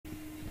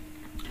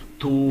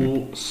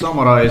to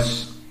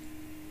summarize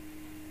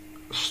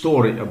a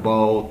story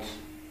about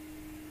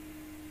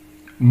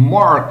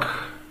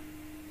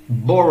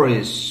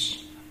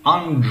Boris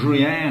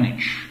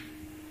Andrijanic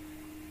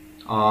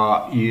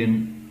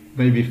in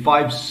maybe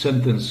 5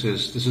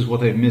 sentences. This is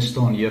what I missed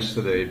on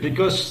yesterday,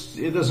 because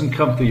it doesn't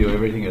come to you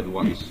everything at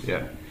once.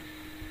 Yeah.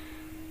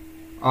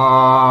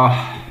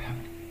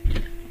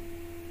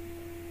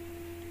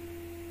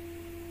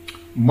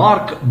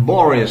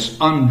 Boris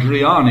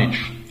Andrijanic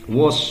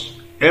was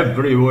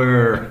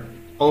everywhere,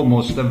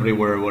 almost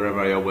everywhere, wherever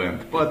I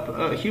went.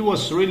 But he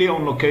was really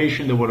on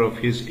location that were of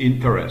his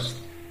interest.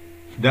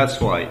 That's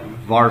why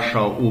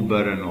Warsaw,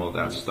 Uber, and all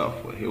that stuff.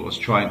 He was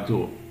trying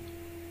to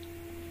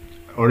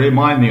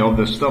remind me of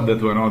the stuff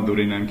that went on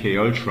during MK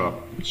Ultra.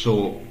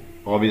 So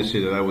obviously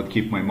that I would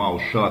keep my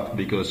mouth shut,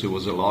 because it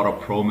was a lot of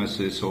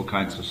promises, all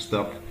kinds of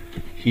stuff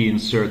he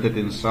inserted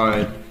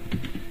inside.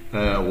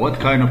 What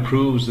kind of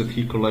proofs that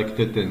he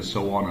collected, and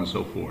so on and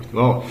so forth.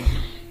 Well,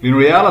 in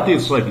reality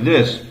it's like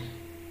this.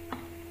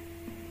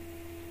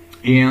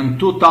 In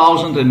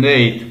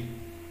 2008,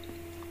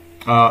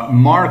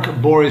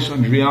 Boris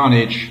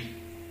Andrijanic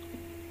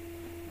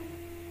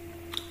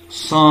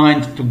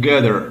signed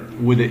together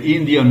with the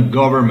Indian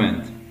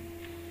government,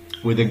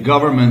 with the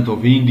government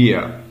of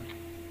India,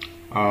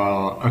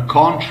 a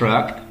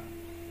contract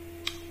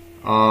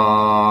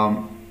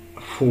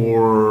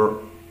for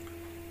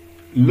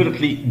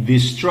literally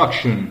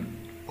destruction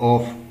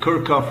of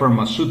KRKA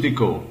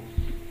Pharmaceutical.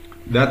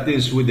 That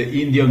is, with the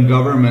Indian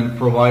government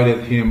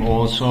provided him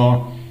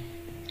also.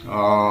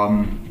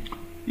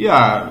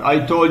 Yeah, I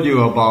told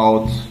you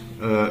about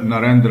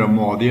Narendra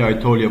Modi. I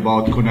told you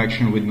about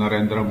connection with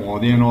Narendra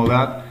Modi and all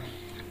that.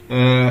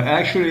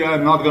 Actually,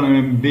 I'm not going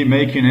to be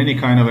making any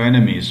kind of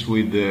enemies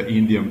with the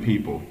Indian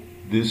people.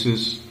 This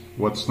is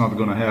what's not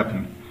going to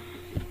happen.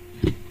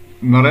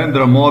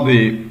 Narendra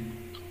Modi,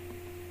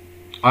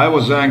 I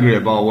was angry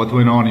about what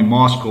went on in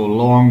Moscow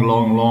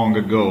long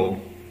ago.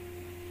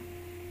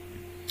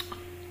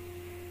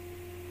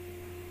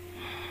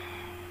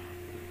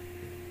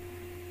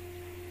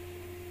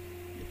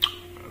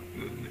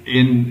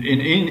 In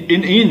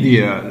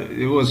India,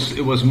 it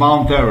was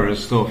Mount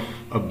Everest of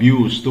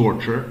abuse,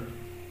 torture.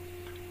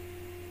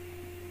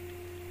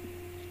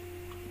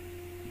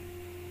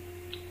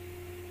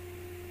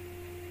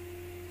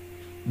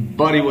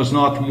 But it was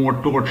not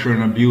more torture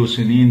and abuse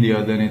in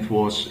India than it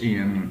was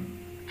in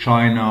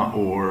China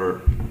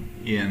or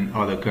in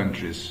other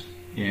countries.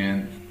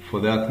 And for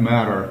that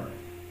matter,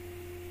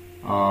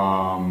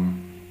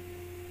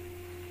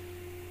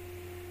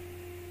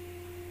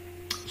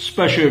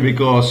 especially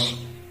because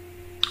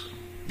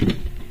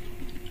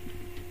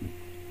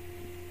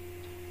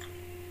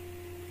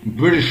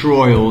British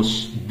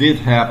royals did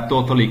have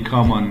totally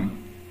common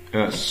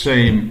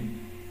same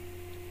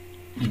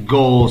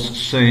goals,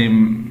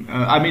 same...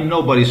 I mean,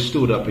 nobody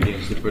stood up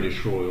against the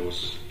British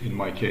royals, in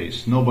my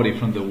case. Nobody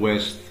from the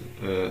West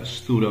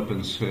stood up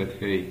and said,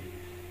 hey,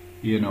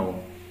 you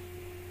know,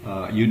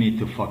 you need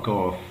to fuck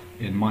off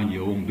and mind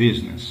your own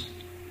business.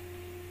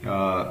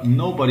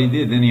 Nobody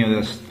did any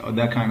of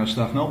that kind of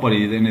stuff.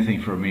 Nobody did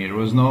anything for me. There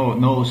was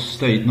no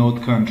state, no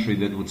country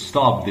that would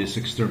stop this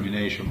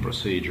extermination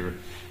procedure.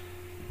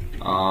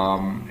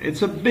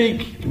 It's a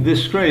big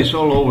disgrace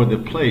all over the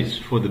place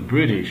for the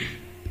British.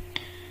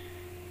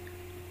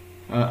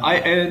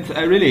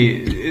 I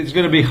really, it's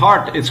going to be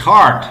hard. It's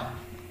hard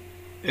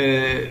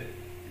to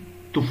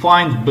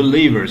find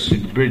believers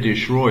in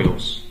British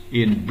royals,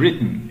 in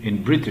Britain,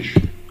 in British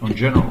in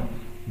general,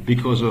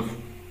 because of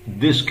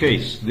this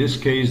case. This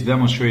case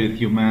demonstrated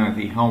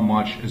humanity, how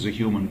much as a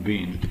human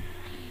being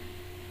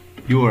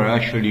you are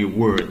actually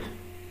worth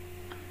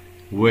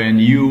when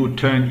you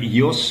turn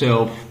your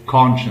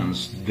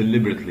self-conscience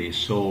deliberately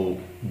so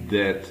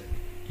that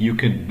you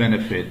can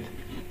benefit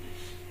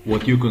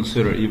what you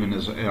consider even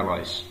as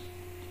allies.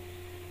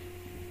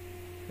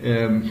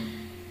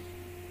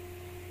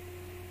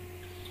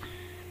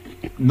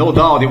 No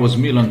doubt it was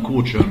Milan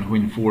Kuchan who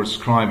enforced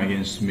crime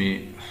against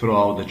me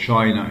throughout the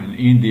China and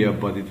India,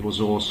 but it was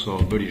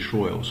also British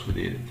royals who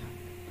did it.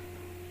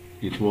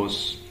 It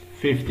was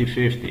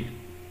 50-50.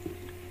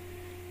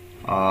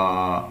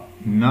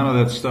 None of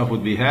that stuff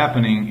would be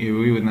happening if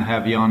we wouldn't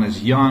have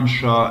Janez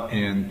Janša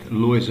and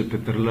Lojze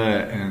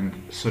Peterle and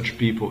such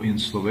people in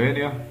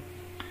Slovenia.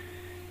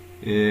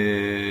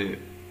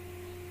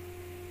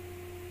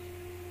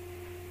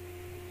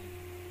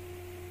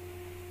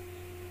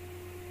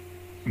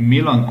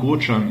 Milan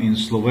Kuchan in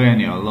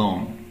Slovenia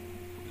alone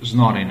is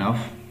not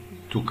enough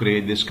to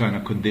create this kind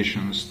of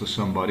conditions to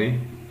somebody.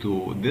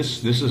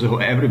 This is how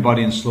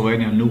everybody in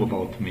Slovenia knew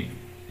about me.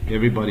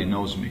 Everybody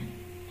knows me.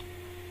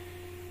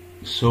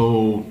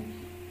 So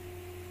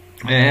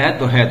I had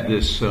to have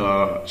this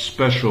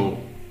special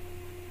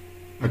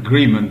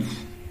agreement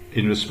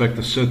in respect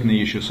to certain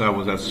issues. I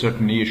was at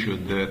certain issue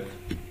that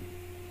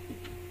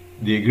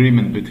the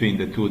agreement between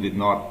the two did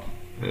not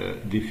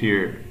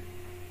differ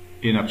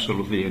in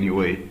absolutely any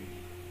way.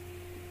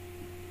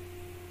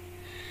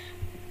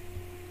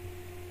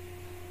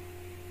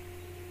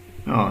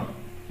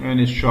 and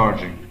it's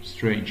charging.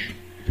 Strange.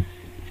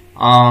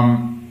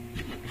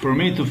 For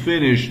me to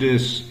finish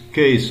this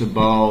case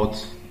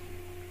about,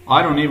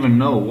 I don't even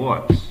know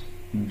what,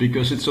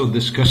 because it's so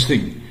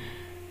disgusting.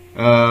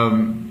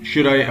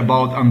 Should I,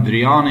 about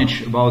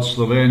Andrijanic, about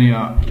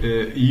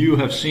Slovenia, you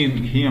have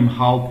seen him,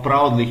 how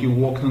proudly he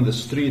walked on the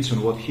streets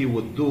and what he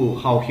would do,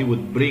 how he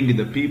would bring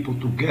the people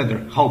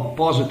together, how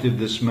positive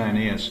this man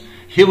is.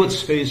 He would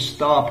say,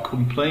 stop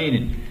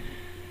complaining.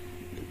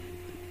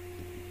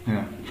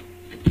 Yeah.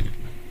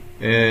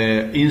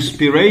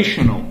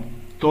 Inspirational,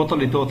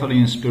 totally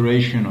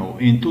inspirational.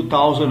 In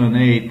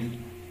 2008,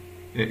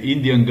 the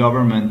Indian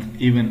government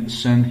even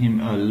sent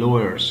him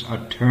lawyers,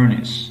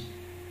 attorneys,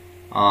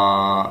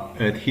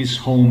 at his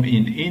home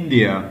in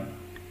India.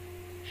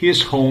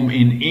 His home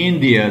in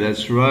India,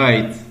 that's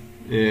right.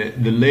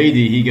 The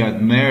lady he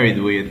got married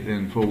with,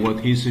 and for what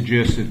he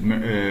suggested,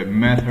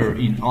 met her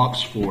in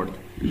Oxford,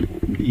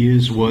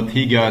 is what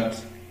he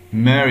got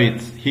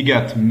married. He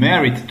got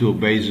married to,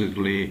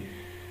 basically,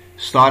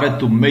 started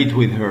to mate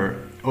with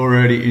her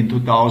already in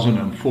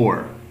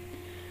 2004.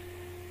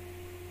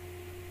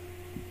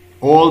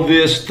 All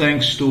this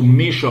thanks to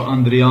Misha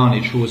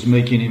Andrijanic, who was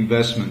making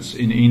investments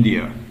in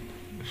India,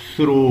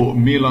 through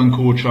Milan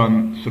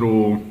Kuchan,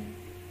 through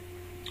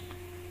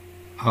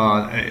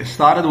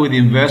started with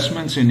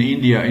investments in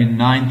India in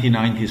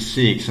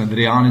 1996.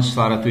 Andrijanic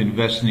started to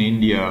invest in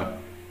India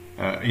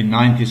in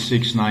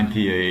 96,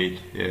 98.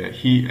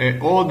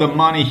 All the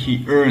money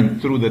he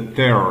earned through the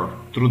terror,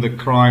 through the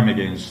crime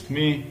against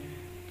me,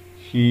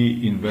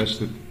 he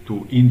invested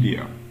to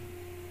India.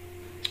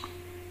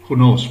 Who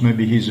knows,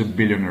 maybe he's a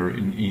billionaire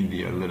in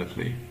India,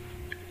 literally.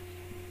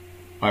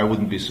 I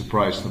wouldn't be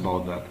surprised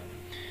about that.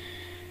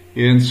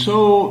 And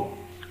so,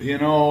 you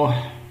know,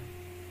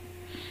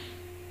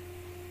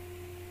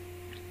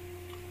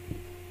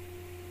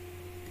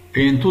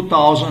 in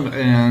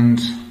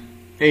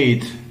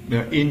 2008,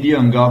 the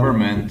Indian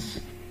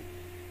government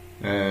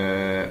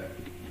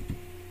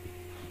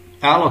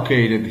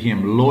allocated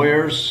him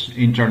lawyers,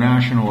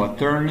 international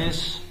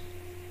attorneys,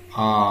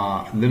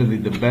 literally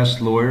the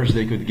best lawyers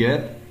they could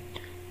get.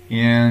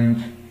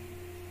 And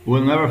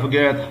we'll never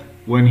forget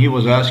when he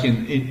was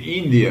asking in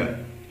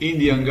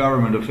Indian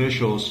government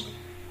officials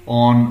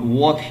on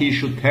what he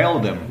should tell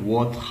them,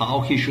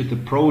 how he should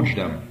approach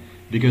them,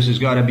 because there's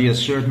got to be a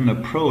certain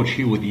approach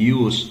he would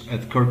use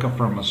at KRKA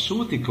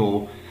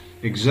Pharmaceutical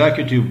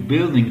executive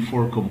building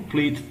for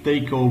complete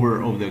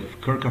takeover of the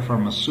KRKA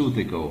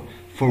Pharmaceutical,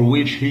 for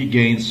which he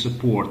gained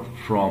support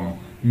from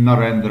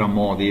Narendra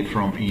Modi,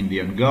 from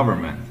Indian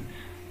government.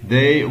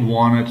 They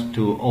wanted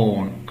to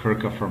own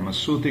KRKA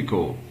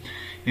Pharmaceutical.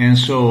 And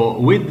so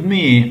with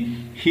me,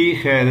 he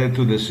headed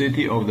to the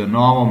city of the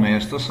Novo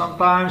Mesto,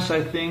 sometimes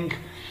I think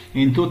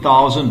in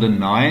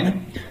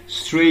 2009,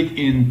 straight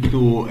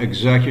into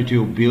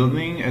executive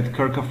building at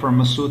KRKA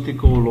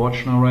Pharmaceutical,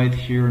 Lochna, right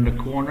here in the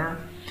corner.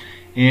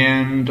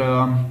 And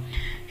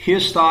he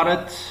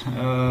started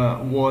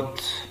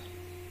what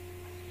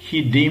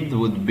he deemed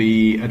would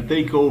be a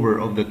takeover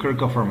of the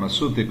KRKA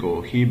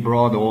Pharmaceutical. He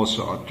brought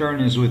also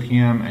attorneys with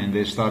him, and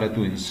they started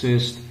to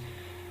insist.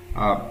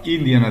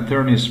 Indian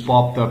attorneys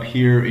popped up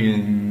here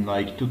in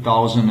like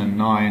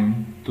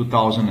 2009,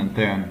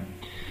 2010.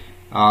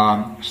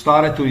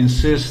 Started to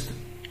insist,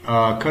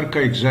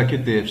 KRKA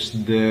executives,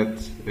 that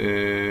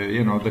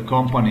the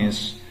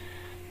companies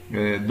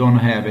don't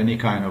have any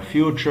kind of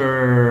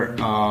future,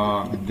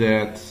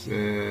 that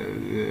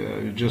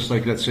just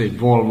like, let's say,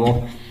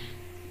 Volvo,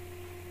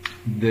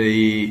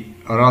 they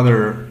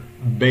rather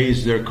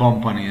base their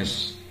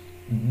companies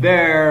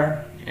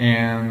there,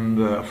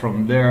 and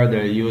from there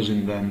they're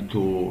using them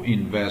to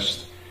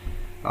invest,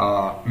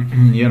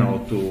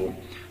 to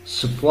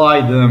supply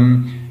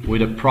them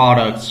with the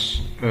products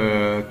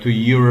to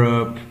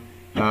Europe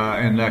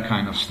and that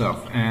kind of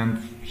stuff. And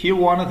he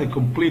wanted a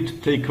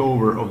complete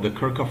takeover of the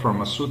KRKA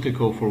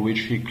Pharmaceutical, for which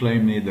he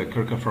claimed that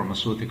KRKA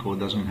Pharmaceutical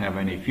doesn't have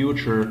any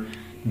future,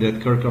 that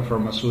KRKA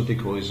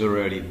Pharmaceutical is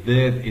already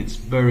dead, it's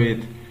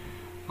buried,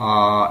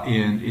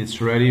 and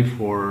it's ready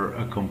for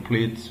a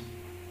complete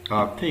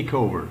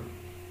takeover.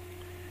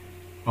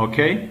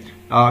 Okay,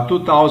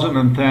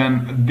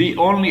 2010, the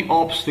only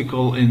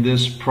obstacle in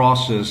this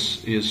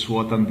process is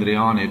what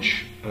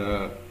Andrijanic,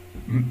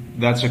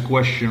 that's a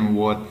question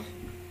what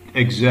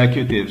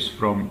executives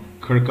from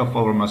KRKA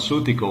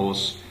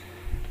Pharmaceuticals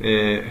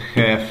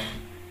have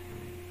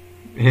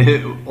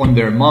on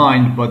their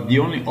mind, but the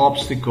only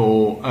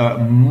obstacle,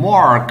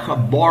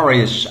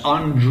 Boris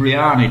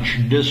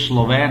Andrijanic, the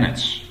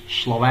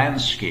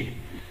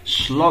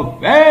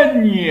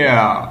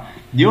Slovenia,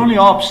 the only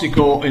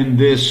obstacle in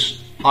this,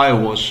 I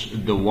was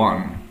the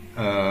one,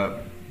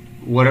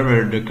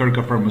 whatever the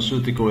KRKA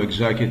Pharmaceutical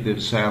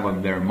executives have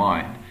on their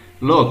mind.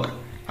 Look,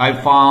 I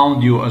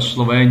found you a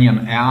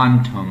Slovenian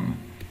anthem.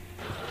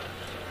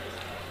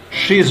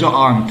 Shizo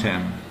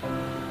anthem.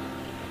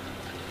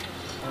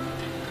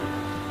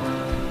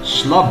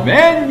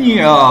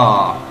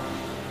 Slovenia!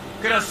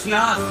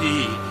 Krasna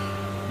si,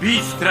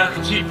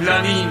 bistrak ti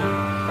planin,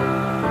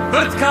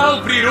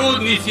 vrtkal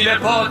prirodni si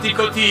lepoti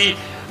kot ti,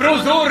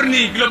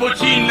 Prozorni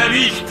globocinne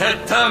wichte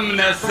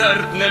temne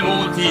srdne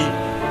moti.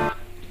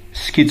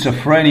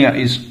 Schizophrenia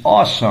is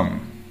awesome.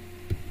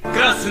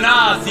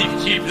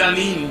 Krasnazich ci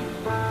planin.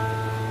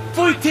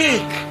 Tvoj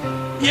tek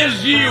je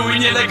živ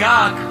in je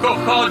legak, ko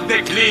hod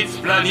deklet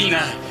s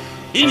planine.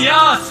 In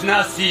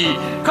jasna si,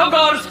 ko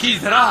gorski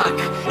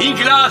zrak, in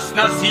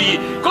glasna si,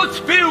 kot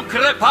spev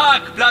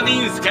krepak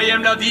planinske je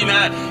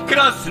mladine,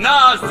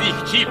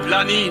 krasnazich ci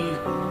planin.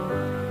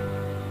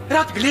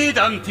 Rad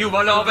gledam ti v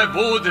valove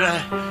bodre,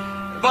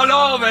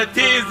 valove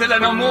te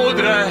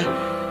zeleno-modre,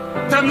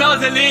 temna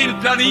zelen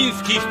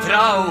planinskih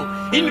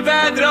trav in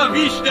vedra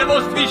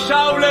višnjevost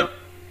višavle.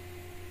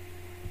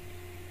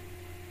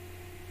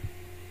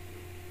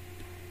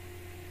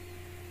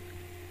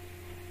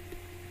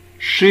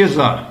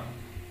 Shiza.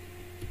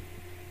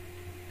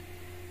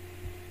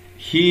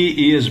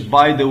 He is,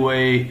 by the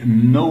way,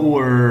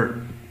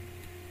 nowhere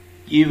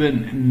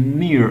even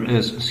near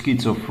as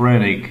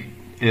schizophrenic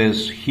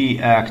as he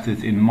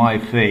acted in my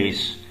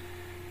face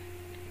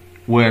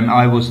when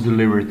I was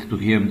delivered to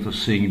him to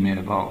sing me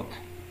about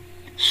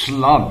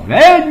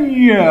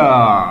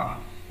Slovenia.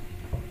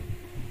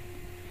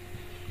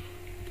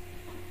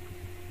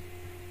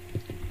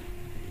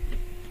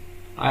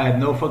 I had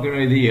no fucking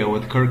idea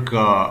what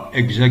KRKA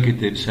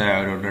executives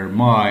had on their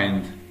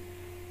mind.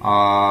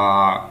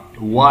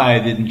 Why I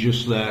didn't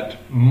just let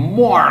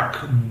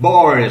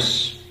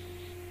Boris,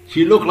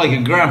 he looked like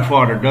a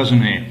grandfather,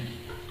 doesn't he?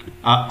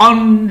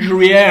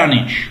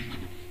 Andrijanic,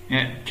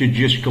 to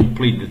just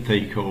complete the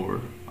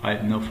takeover. I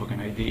had no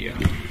fucking idea.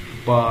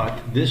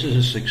 But this is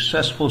a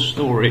successful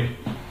story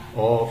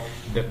of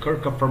the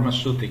KRKA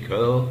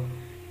Pharmaceutical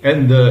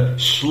and the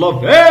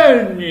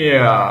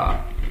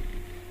Slovenia.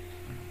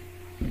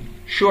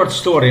 Short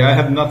story, I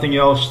have nothing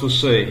else to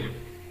say.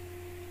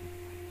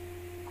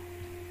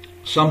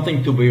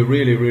 Something to be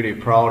really, really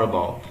proud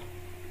about,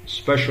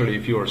 especially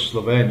if you're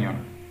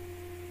Slovenian.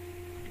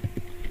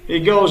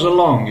 It goes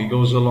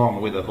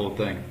along with the whole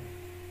thing.